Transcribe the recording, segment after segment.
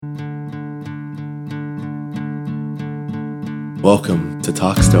Welcome to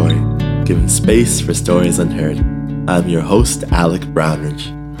Talk Story, giving space for stories unheard. I'm your host, Alec Brownridge.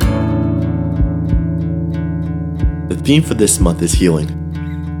 The theme for this month is healing.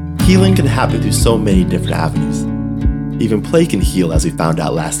 Healing can happen through so many different avenues. Even play can heal, as we found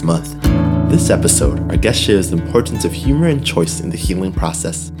out last month. This episode, our guest shares the importance of humor and choice in the healing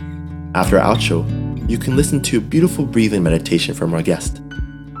process. After our outro, you can listen to a beautiful breathing meditation from our guest.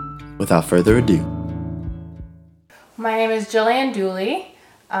 Without further ado, my name is Jillian Dooley.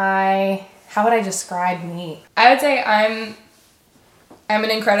 How would I describe me? I would say I'm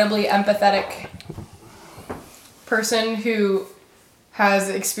an incredibly empathetic person who has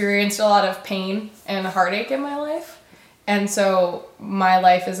experienced a lot of pain and heartache in my life. And so my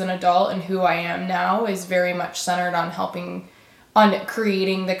life as an adult and who I am now is very much centered on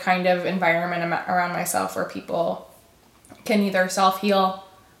creating the kind of environment around myself where people can either self-heal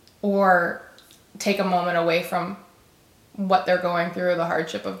or take a moment away from what they're going through, the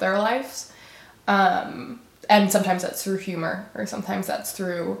hardship of their lives. And sometimes that's through humor, or sometimes that's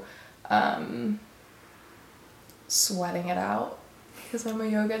through sweating it out. Because I'm a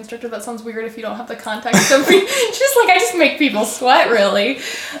yoga instructor. That sounds weird if you don't have the context of me. I just make people sweat, really.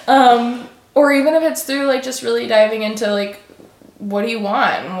 Or even if it's through just really diving into what do you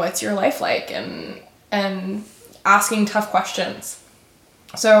want and what's your life like, and asking tough questions.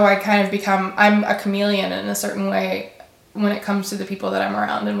 So I kind of I'm a chameleon in a certain way when it comes to the people that I'm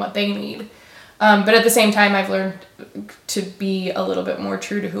around and what they need. But at the same time, I've learned to be a little bit more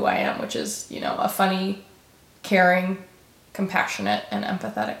true to who I am, which is, a funny, caring, compassionate, and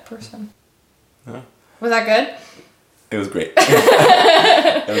empathetic person. Yeah. Was that good? It was great.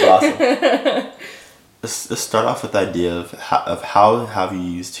 It was awesome. Let's start off with the idea of how have you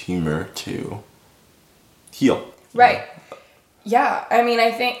used humor to heal? Right. Yeah. I mean,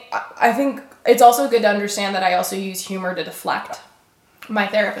 I think it's also good to understand that I also use humor to deflect. My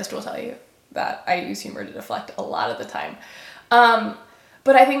therapist will tell you that I use humor to deflect a lot of the time.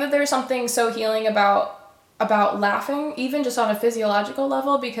 But I think that there's something so healing about laughing, even just on a physiological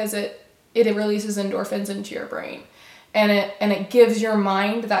level, because it releases endorphins into your brain. And it gives your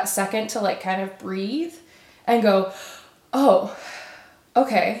mind that second to kind of breathe and go, oh,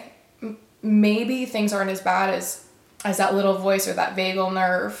 okay, maybe things aren't as bad as that little voice or that vagal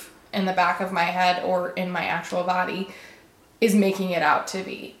nerve in the back of my head or in my actual body is making it out to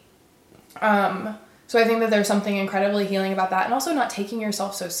be. So I think that there's something incredibly healing about that, and also not taking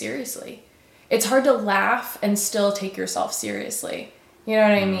yourself so seriously. It's hard to laugh and still take yourself seriously. You know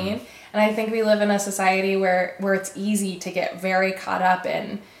what I mean? And I think we live in a society where it's easy to get very caught up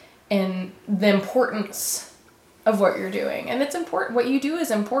in the importance of what you're doing. And it's important. What you do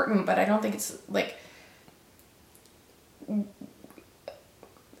is important, but I don't think it's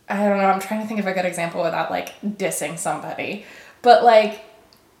I don't know, I'm trying to think of a good example without dissing somebody. But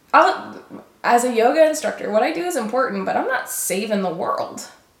as a yoga instructor, what I do is important, but I'm not saving the world.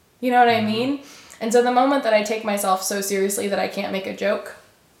 You know what I mean? And so the moment that I take myself so seriously that I can't make a joke,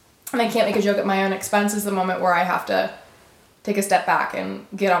 and I can't make a joke at my own expense, is the moment where I have to take a step back and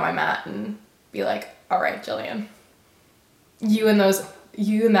get on my mat and be like, all right, Jillian, you and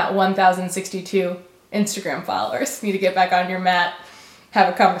that 1,062 Instagram followers need to get back on your mat, have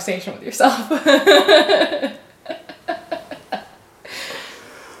a conversation with yourself.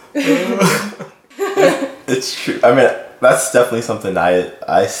 It's true. I mean, that's definitely something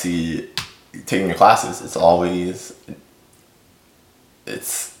I see taking your classes. It always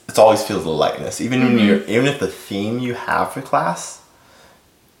feels a lightness. Even even if the theme you have for class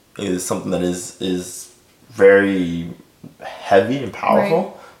is something that is very heavy and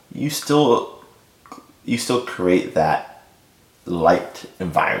powerful, right, you still create that light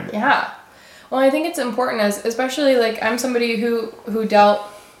environment. Yeah. Well, I think it's important, especially I'm somebody who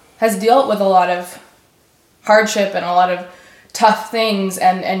has dealt with a lot of hardship and a lot of tough things,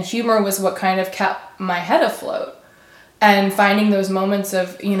 and humor was what kind of kept my head afloat, and finding those moments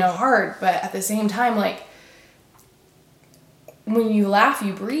of hard, but at the same time, when you laugh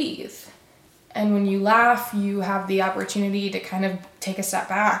you breathe, and when you laugh you have the opportunity to kind of take a step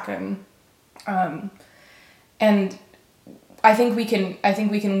back, and I think we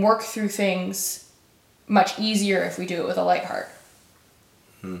can work through things much easier if we do it with a light heart.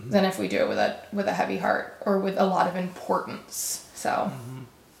 Mm-hmm. Than if we do it with a heavy heart or with a lot of importance. So,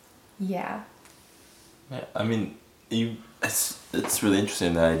 yeah. I mean, it's really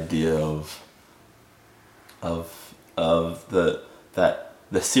interesting, the idea of the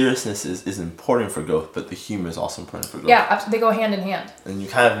seriousness is important for growth, but the humor is also important for growth. Yeah, they go hand in hand. And you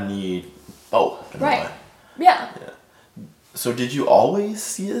kind of need both. Right. Yeah. So did you always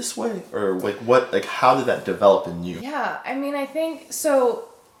see it this way? Or like what, like how did that develop in you? Yeah, I mean, I think, so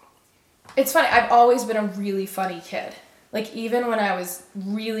it's funny, I've always been a really funny kid. Like, even when I was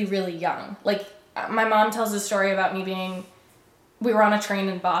really, really young. Like, my mom tells a story about we were on a train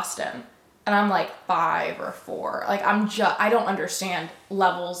in Boston, and I'm like 5 or 4. Like, I don't understand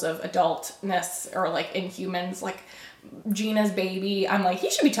levels of adultness or like in humans. Like, Gina's baby, I'm like, he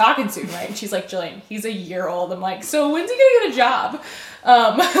should be talking soon, right? And she's like, Jillian, he's a year old. I'm like, so when's he gonna get a job?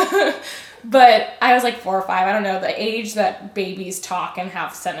 But I was like 4 or 5, I don't know, the age that babies talk and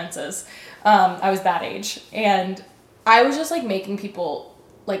have sentences. I was that age. And I was just like making people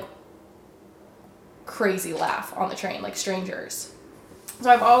like crazy laugh on the train, like strangers.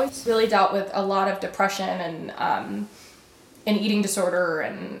 So I've always really dealt with a lot of depression and an eating disorder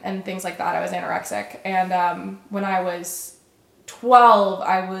and things like that. I was anorexic. And when I was 12,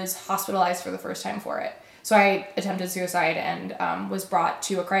 I was hospitalized for the first time for it. So I attempted suicide and was brought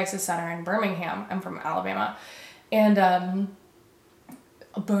to a crisis center in Birmingham. I'm from Alabama. And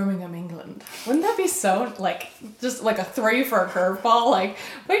Birmingham, England. Wouldn't that be so, like, just like a throw you for a curveball? Like,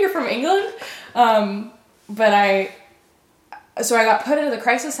 wait, you're from England? So I got put into the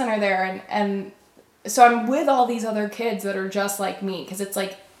crisis center there, and so I'm with all these other kids that are just like me, because it's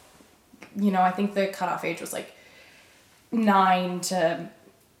like, you know, I think the cutoff age was like 9 to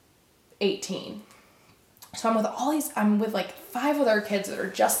 18. So I'm with like 5 other kids that are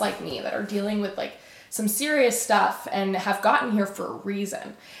just like me, that are dealing with like some serious stuff and have gotten here for a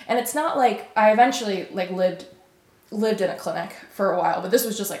reason. And it's not like I eventually like lived in a clinic for a while, but this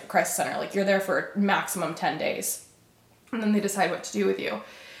was just like a crisis center. Like, you're there for maximum 10 days and then they decide what to do with you.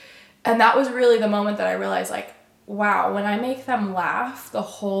 And that was really the moment that I realized, like, wow, when I make them laugh, the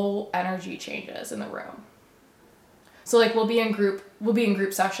whole energy changes in the room. So like we'll be in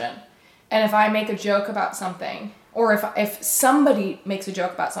group session. And if I make a joke about something, or if somebody makes a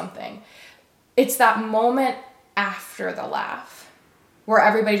joke about something, it's that moment after the laugh where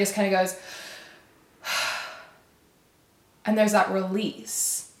everybody just kind of goes, and there's that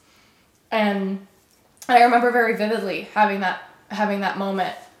release. And I remember very vividly having that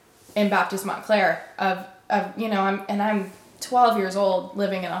moment in Baptist Montclair of you know, I'm 12 years old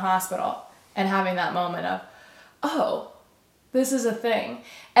living in a hospital and having that moment of, oh, this is a thing.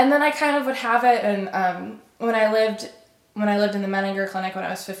 And then I kind of would have it, and when I lived in the Menninger Clinic when I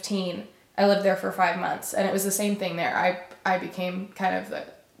was 15, I lived there for 5 months, and it was the same thing there. I became kind of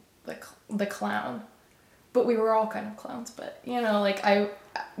the clown, but we were all kind of clowns. But you know, like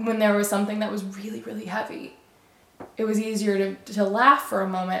when there was something that was really, really heavy, it was easier to laugh for a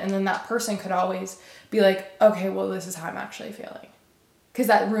moment, and then that person could always be like, okay, well, this is how I'm actually feeling, because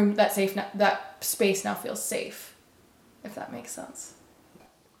that space now feels safe, if that makes sense.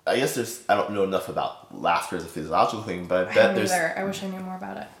 I guess I don't know enough about laughter as a physiological thing, but I bet I wish I knew more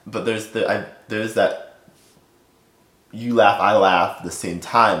about it. But there's that you laugh, I laugh at the same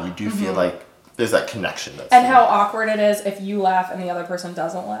time. You do feel like there's that connection. And how awkward it is if you laugh and the other person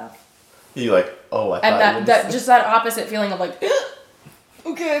doesn't laugh. You're like, oh, I thought. And that opposite feeling of like,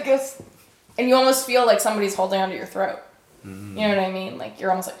 okay, I guess. And you almost feel like somebody's holding onto your throat. Mm-hmm. You know what I mean? Like,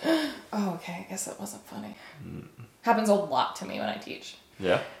 you're almost like, oh, okay, I guess that wasn't funny. Mm-hmm. Happens a lot to me when I teach.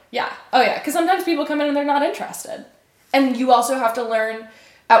 Yeah? Yeah. Oh, yeah. Because sometimes people come in and they're not interested. And you also have to learn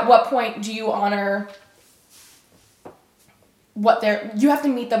at what point do you honor you have to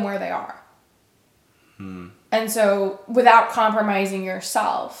meet them where they are. And so without compromising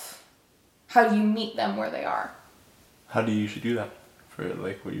yourself, how do you meet them where they are? How do you usually do that? For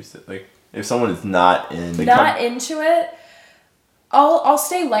like what you said, like if someone is not into it, I'll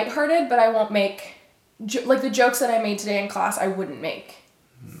stay lighthearted, but I won't make like the jokes that I made today in class. I wouldn't make.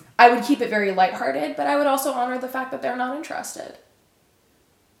 I would keep it very lighthearted, but I would also honor the fact that they're not interested.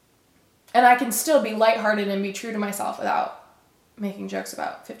 And I can still be lighthearted and be true to myself without making jokes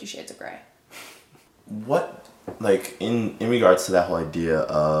about 50 Shades of Grey. What, like, in regards to that whole idea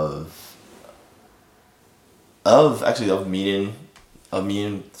of meeting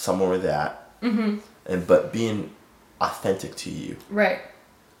someone where they're at, but being authentic to you, right?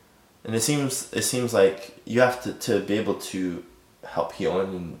 And it seems like you have to be able to help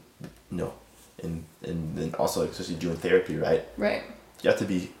healing, and then also especially doing therapy, right? Right. You have to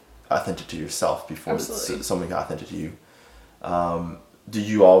be authentic to yourself before someone can authentic to you. Do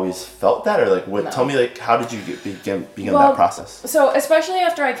you always felt that, or like what? No. Tell me, like, how did you begin that process? So especially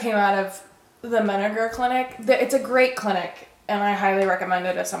after I came out of the Menninger Clinic, it's a great clinic, and I highly recommend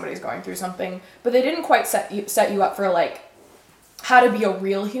it if somebody's going through something. But they didn't quite set you up for like how to be a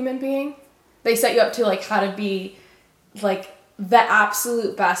real human being. They set you up to like how to be like the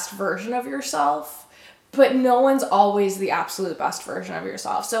absolute best version of yourself, But no one's always the absolute best version of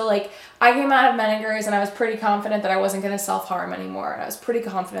yourself. So like I came out of Meningers and I was pretty confident that I wasn't going to self-harm anymore. And I was pretty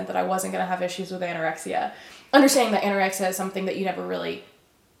confident that I wasn't going to have issues with anorexia. Understanding that anorexia is something that you never really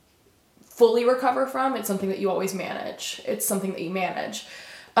fully recover from. It's something that you always manage. It's something that you manage.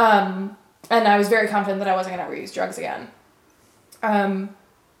 And I was very confident that I wasn't going to ever use drugs again.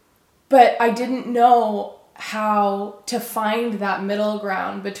 But I didn't know how to find that middle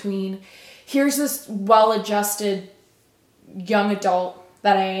ground between here's this well-adjusted young adult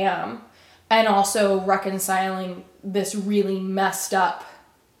that I am, and also reconciling this really messed up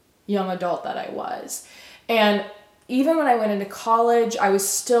young adult that I was. And even when I went into college, I was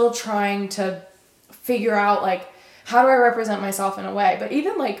still trying to figure out, like, how do I represent myself in a way? But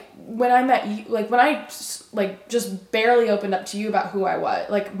even, like, when I met you, like, when I, like, just barely opened up to you about who I was,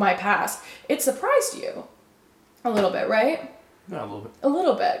 like, my past, it surprised you a little bit, right? Yeah, a little bit. A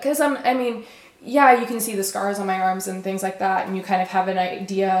little bit. Because, I mean, yeah, you can see the scars on my arms and things like that, and you kind of have an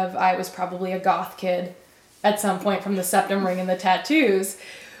idea of I was probably a goth kid at some point from the septum ring and the tattoos.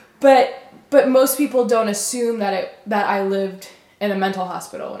 But most people don't assume that I lived in a mental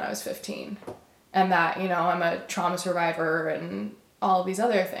hospital when I was 15. And that, you know, I'm a trauma survivor and all of these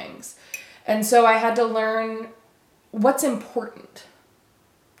other things. And so I had to learn what's important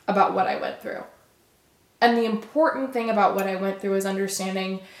about what I went through. And the important thing about what I went through is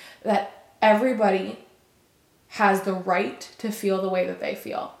understanding that everybody has the right to feel the way that they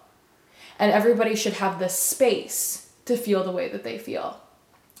feel. And everybody should have the space to feel the way that they feel.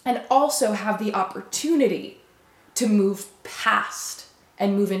 And also have the opportunity to move past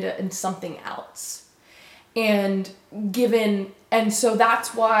and move into something else. And so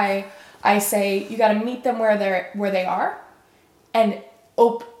that's why I say you got to meet them where they are, and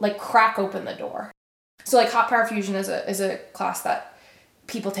crack open the door. So like hot power fusion is a class that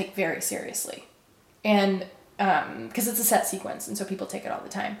people take very seriously, and because it's a set sequence, and so people take it all the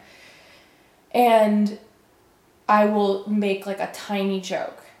time. And I will make like a tiny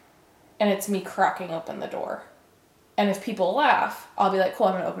joke, and it's me cracking open the door. And if people laugh, I'll be like, cool,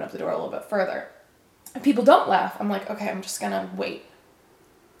 I'm going to open up the door a little bit further. If people don't laugh, I'm like, okay, I'm just going to wait.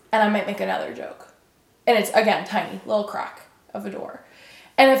 And I might make another joke. And it's, again, tiny, little crack of a door.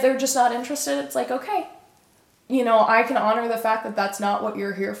 And if they're just not interested, it's like, okay. You know, I can honor the fact that that's not what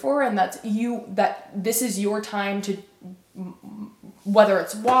you're here for, and that this is your time to, whether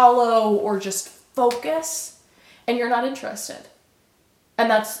it's wallow or just focus, and you're not interested.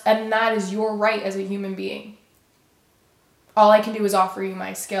 And that is your right as a human being. All I can do is offer you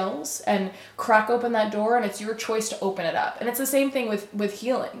my skills and crack open that door, and it's your choice to open it up. And it's the same thing with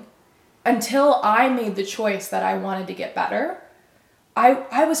healing. Until I made the choice that I wanted to get better,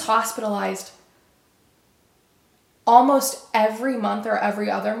 I was hospitalized almost every month or every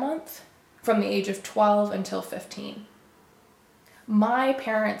other month from the age of 12 until 15. My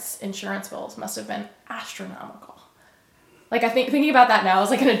parents' insurance bills must have been astronomical. Like, I think thinking about that now as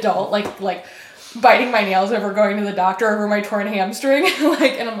like an adult, like biting my nails over going to the doctor over my torn hamstring,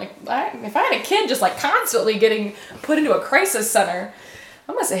 and I'm like, if I had a kid just like constantly getting put into a crisis center,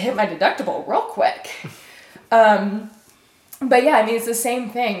 I must have hit my deductible real quick. But yeah, I mean, it's the same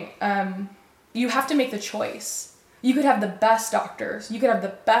thing. You have to make the choice. You could have the best doctors, you could have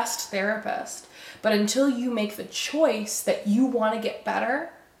the best therapist, but until you make the choice that you want to get better,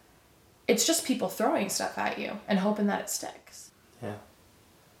 it's just people throwing stuff at you and hoping that it sticks. Yeah.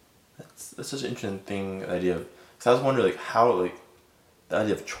 That's such an interesting thing, the idea of, because I was wondering, like, how, like, the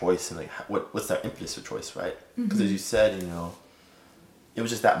idea of choice and, like, what's that impetus for choice, right? Because as you said, you know, it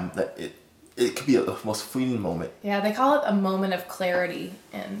was just that it could be the most fleeting moment. Yeah, they call it a moment of clarity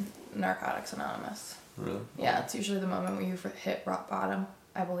in Narcotics Anonymous. Really? Yeah, it's usually the moment where you hit rock bottom,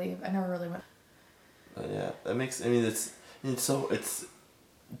 I believe. I never really went. Yeah, that makes, I mean, it's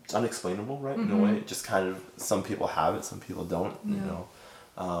unexplainable, right? In a way, it just kind of, some people have it, some people don't, you know.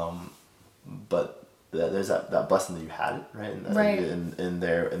 But there's that blessing that you had it, right? And right. And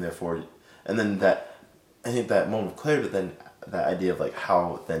therefore, and then that, I think that moment of clarity, but then that idea of like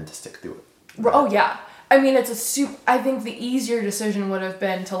how then to stick through it. Right? Oh yeah, I mean, I think the easier decision would have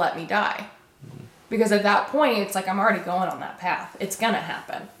been to let me die, because at that point it's like I'm already going on that path. It's gonna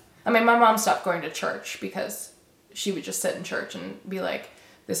happen. I mean, my mom stopped going to church because she would just sit in church and be like,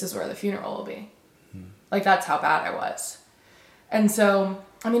 "This is where the funeral will be." Like, that's how bad I was. And so,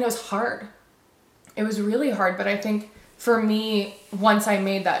 I mean, it was hard. It was really hard. But I think for me, once I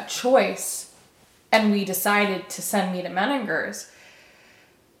made that choice and we decided to send me to Meningers,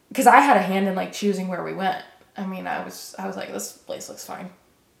 because I had a hand in like choosing where we went. I mean, I was like, this place looks fine.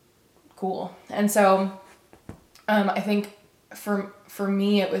 Cool. And so I think for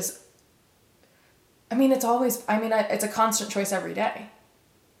me, it was I mean, it's always, it's a constant choice every day.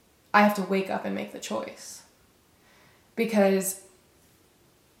 I have to wake up and make the choice. Because,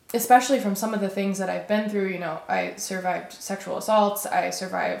 especially from some of the things that I've been through, I survived sexual assaults, I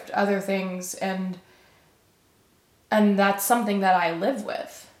survived other things, and that's something that I live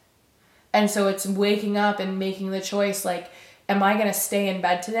with. And so it's waking up and making the choice, like, am I going to stay in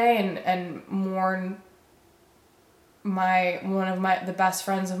bed today and mourn the best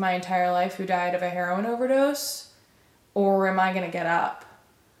friends of my entire life who died of a heroin overdose? Or am I going to get up?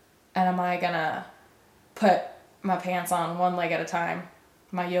 And am I going to put my pants on one leg at a time,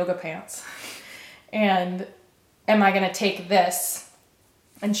 my yoga pants? And am I going to take this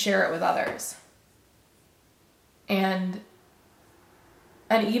and share it with others? And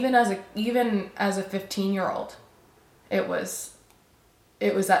even as a 15-year-old, it was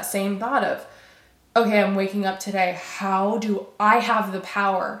that same thought of, okay, I'm waking up today. How do I have the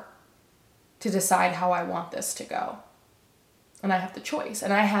power to decide how I want this to go? And I have the choice.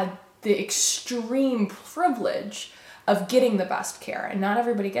 And I had the extreme privilege of getting the best care. And not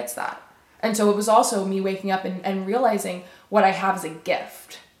everybody gets that. And so it was also me waking up and realizing what I have is a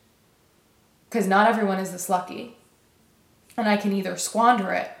gift. Because not everyone is this lucky. And I can either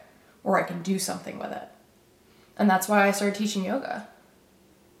squander it or I can do something with it. And that's why I started teaching yoga.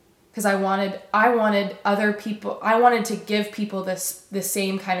 Because I wanted other people, I wanted to give people the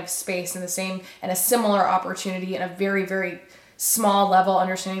same kind of space and a similar opportunity in a very, very small level,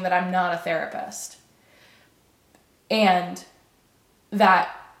 understanding that I'm not a therapist. And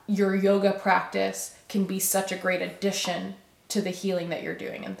that your yoga practice can be such a great addition to the healing that you're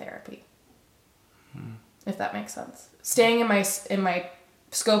doing in therapy. If that makes sense. Staying in my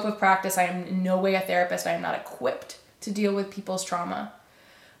scope of practice, I am in no way a therapist. I am not equipped to deal with people's trauma.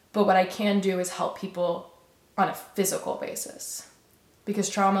 But what I can do is help people on a physical basis. Because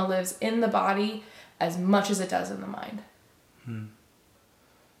trauma lives in the body as much as it does in the mind.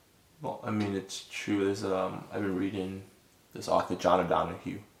 Well, I mean, it's true. There's I've been reading this author, John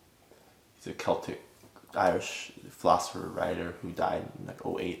O'Donohue. He's a Celtic Irish philosopher, writer who died in like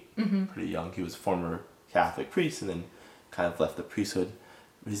 2008, pretty young. He was a former Catholic priest and then kind of left the priesthood.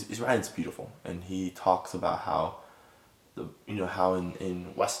 But his writing's beautiful, and he talks about how how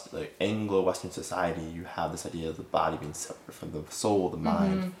in West, like Anglo-Western society, you have this idea of the body being separate from the soul, the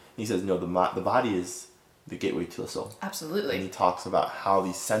mind. And he says, no, the body is the gateway to the soul. Absolutely. And he talks about how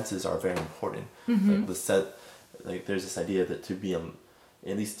these senses are very important. Like there's this idea that to be,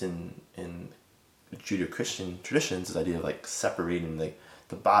 at least in Judeo-Christian traditions, this idea of like separating like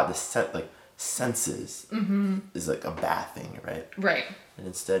the body, like senses is like a bad thing, right? Right. And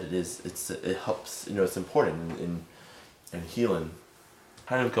instead it helps, it's important in healing.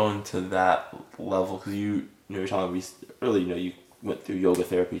 Kind of going to that level, because you were talking earlier, you went through yoga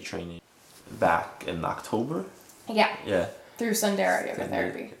therapy training back in October? Yeah. Yeah. Through Sundara Yoga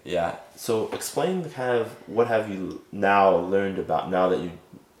Therapy. Yeah. So explain the kind of, what have you now learned about, now that you,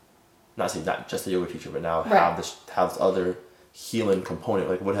 not just a yoga teacher, but now have this other healing component,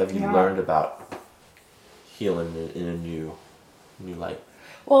 like what have you learned about healing in a new light?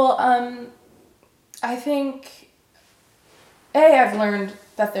 Well, I think, I've learned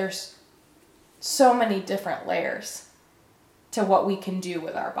that there's so many different layers to what we can do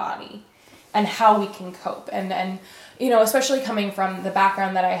with our body and how we can cope. And especially coming from the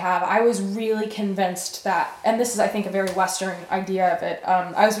background that I have, I was really convinced that, and this is, I think, a very Western idea of it,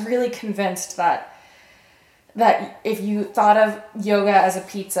 I was really convinced that if you thought of yoga as a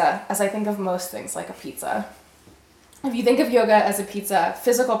pizza, as I think of most things like a pizza, if you think of yoga as a pizza,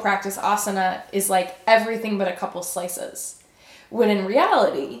 physical practice, asana, is like everything but a couple slices. When in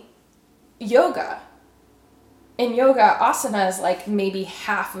reality, in yoga, asana is like maybe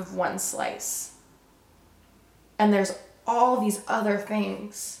half of one slice. And there's all these other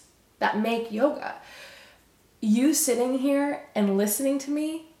things that make yoga. You sitting here and listening to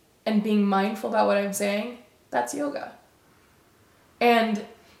me and being mindful about what I'm saying, that's yoga. And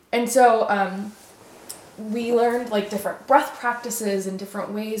so we learned like different breath practices and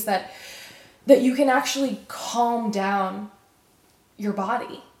different ways that you can actually calm down your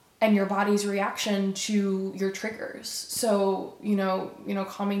body and your body's reaction to your triggers. So,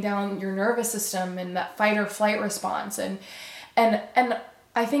 calming down your nervous system and that fight or flight response. And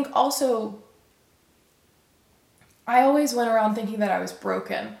I think also, I always went around thinking that I was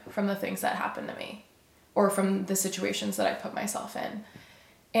broken from the things that happened to me or from the situations that I put myself in.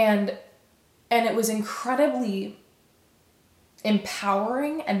 And it was incredibly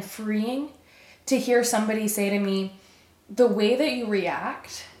empowering and freeing to hear somebody say to me, the way that you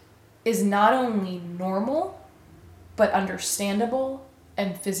react is not only normal, but understandable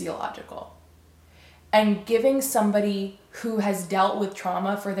and physiological. and giving somebody who has dealt with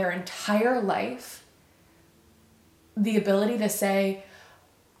trauma for their entire life the ability to say,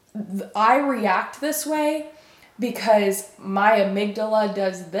 I react this way because my amygdala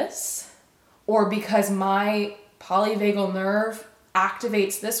does this, or because my polyvagal nerve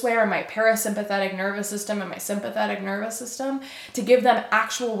activates this way, or my parasympathetic nervous system and my sympathetic nervous system, to give them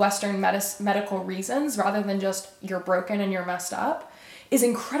actual Western medical reasons rather than just you're broken and you're messed up, is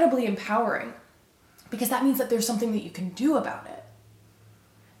incredibly empowering, because that means that there's something that you can do about it.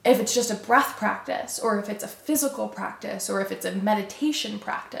 If it's just a breath practice, or if it's a physical practice, or if it's a meditation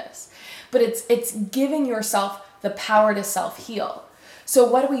practice, but it's giving yourself the power to self-heal. So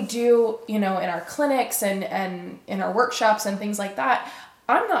what do we do, in our clinics and in our workshops and things like that?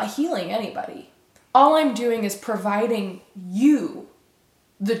 I'm not healing anybody. All I'm doing is providing you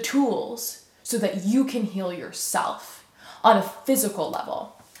the tools so that you can heal yourself on a physical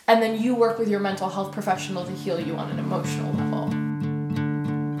level. And then you work with your mental health professional to heal you on an emotional level.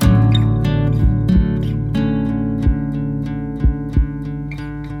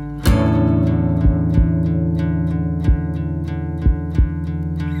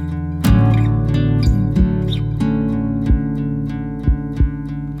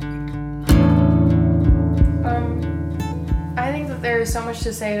 There's so much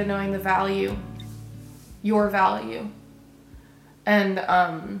to say to knowing the value, your value, and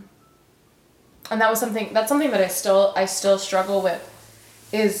that's something that I still struggle with,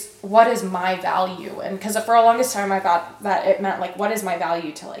 is what is my value? And because for the longest time I thought that it meant like, what is my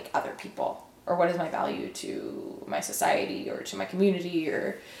value to like other people, or what is my value to my society, or to my community,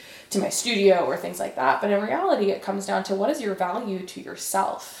 or to my studio, or things like that. But in reality, it comes down to, what is your value to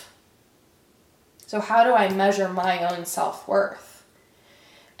yourself? So how do I measure my own self-worth?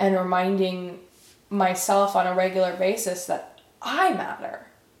 And reminding myself on a regular basis that I matter,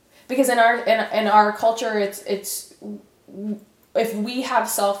 because in our culture, it's if we have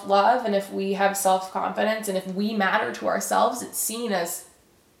self-love and if we have self-confidence and if we matter to ourselves, it's seen as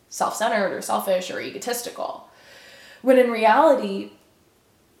self-centered or selfish or egotistical. When in reality,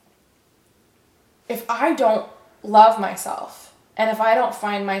 if I don't love myself and if I don't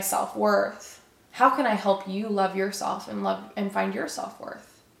find my self-worth, how can I help you love yourself and find your self-worth?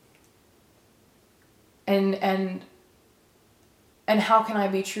 And how can I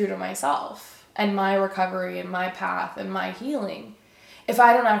be true to myself and my recovery and my path and my healing if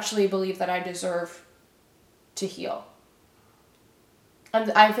I don't actually believe that I deserve to heal?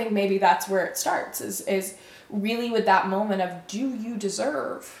 And I think maybe that's where it starts, is really with that moment of, do you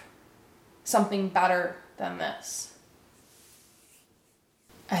deserve something better than this?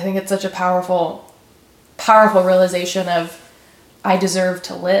 I think it's such a powerful, powerful realization of, I deserve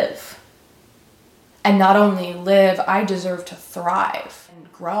to live. And not only live, I deserve to thrive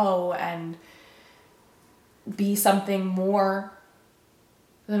and grow and be something more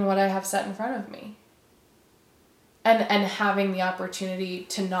than what I have set in front of me. And having the opportunity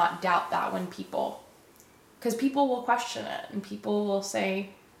to not doubt that when because people will question it and people will say,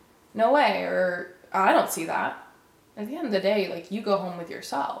 no way, or I don't see that. At the end of the day, like, you go home with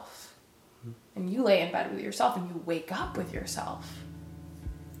yourself and you lay in bed with yourself and you wake up with yourself.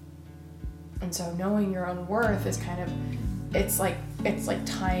 And so knowing your own worth is kind of, it's like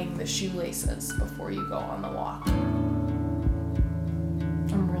tying the shoelaces before you go on the walk.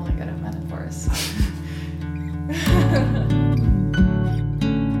 I'm really good at metaphors.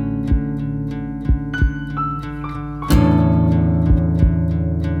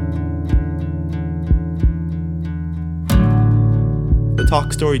 The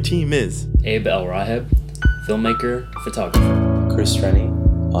Talk Story team is Abe El-Raheb, filmmaker, photographer. Chris Rennie,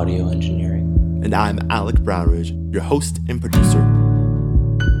 audio engineering. and I'm Alec Brownridge, your host and producer.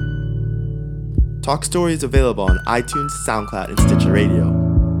 Talk Story is available on iTunes, SoundCloud, and Stitcher Radio.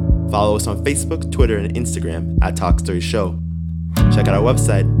 Follow us on Facebook, Twitter, and Instagram at Talk Story Show. Check out our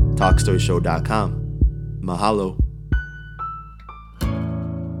website, talkstoryshow.com. Mahalo.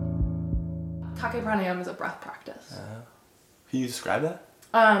 Kake pranayama is a breath practice. Can you describe that?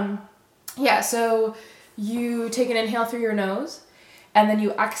 Yeah, so you take an inhale through your nose, and then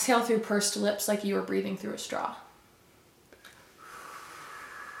you exhale through pursed lips like you were breathing through a straw.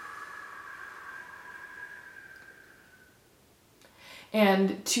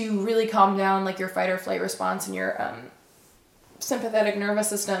 And to really calm down like your fight or flight response and your sympathetic nervous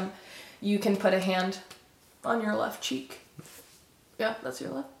system, you can put a hand on your left cheek. Yeah, that's your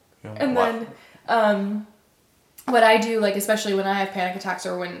left. Yeah. And then what I do, like especially when I have panic attacks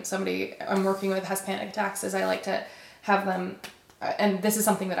or when somebody I'm working with has panic attacks, is I like to have them, and this is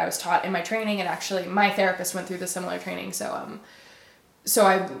something that I was taught in my training, and actually my therapist went through the similar training, so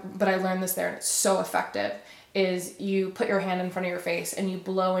but I learned this there, and it's so effective, is you put your hand in front of your face and you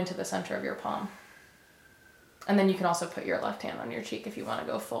blow into the center of your palm. And then you can also put your left hand on your cheek if you want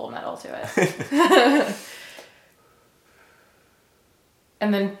to go full metal to it.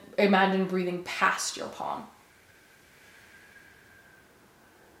 And then imagine breathing past your palm.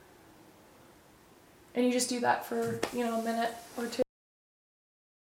 And you just do that for, a minute or two.